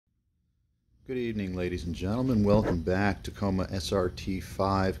Good evening, ladies and gentlemen. Welcome back. Tacoma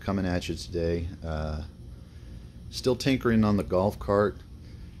SRT5 coming at you today. Still tinkering on the golf cart.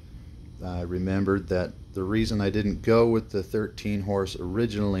 I remembered that the reason I didn't go with the 13 horse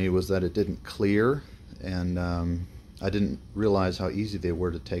originally was that it didn't clear, and I didn't realize how easy they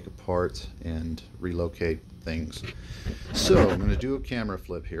were to take apart and relocate things. So I'm going to do a camera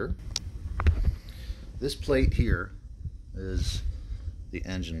flip here. This plate here is the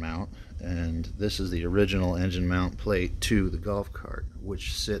engine mount, and this is the original engine mount plate to the golf cart,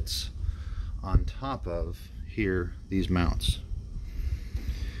 which sits on top of here these mounts.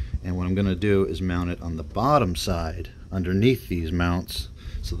 And what I'm going to do is mount it on the bottom side underneath these mounts,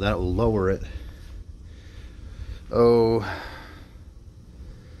 so that will lower it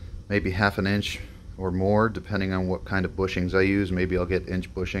maybe half an inch or more, depending on what kind of bushings I use. Maybe I'll get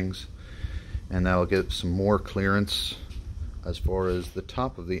inch bushings, and that'll get some more clearance as far as the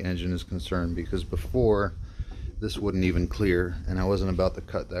top of the engine is concerned, because before this wouldn't even clear and I wasn't about to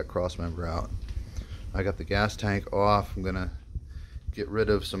cut that cross member out. I got the gas tank off. I'm gonna get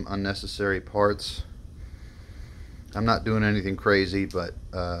rid of some unnecessary parts. I'm not doing anything crazy, but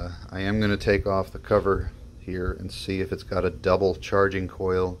I am gonna take off the cover here and see if it's got a double charging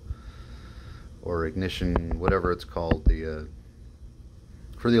coil or ignition, whatever it's called,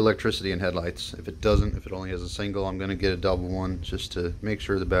 for the electricity and headlights. If it doesn't, if it only has a single, I'm going to get a double one just to make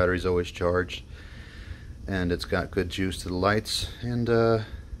sure the battery's always charged and it's got good juice to the lights. And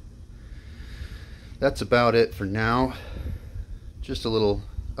that's about it for now. Just a little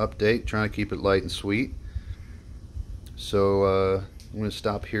update, trying to keep it light and sweet. So I'm going to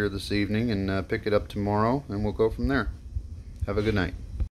stop here this evening and pick it up tomorrow, and we'll go from there. Have a good night.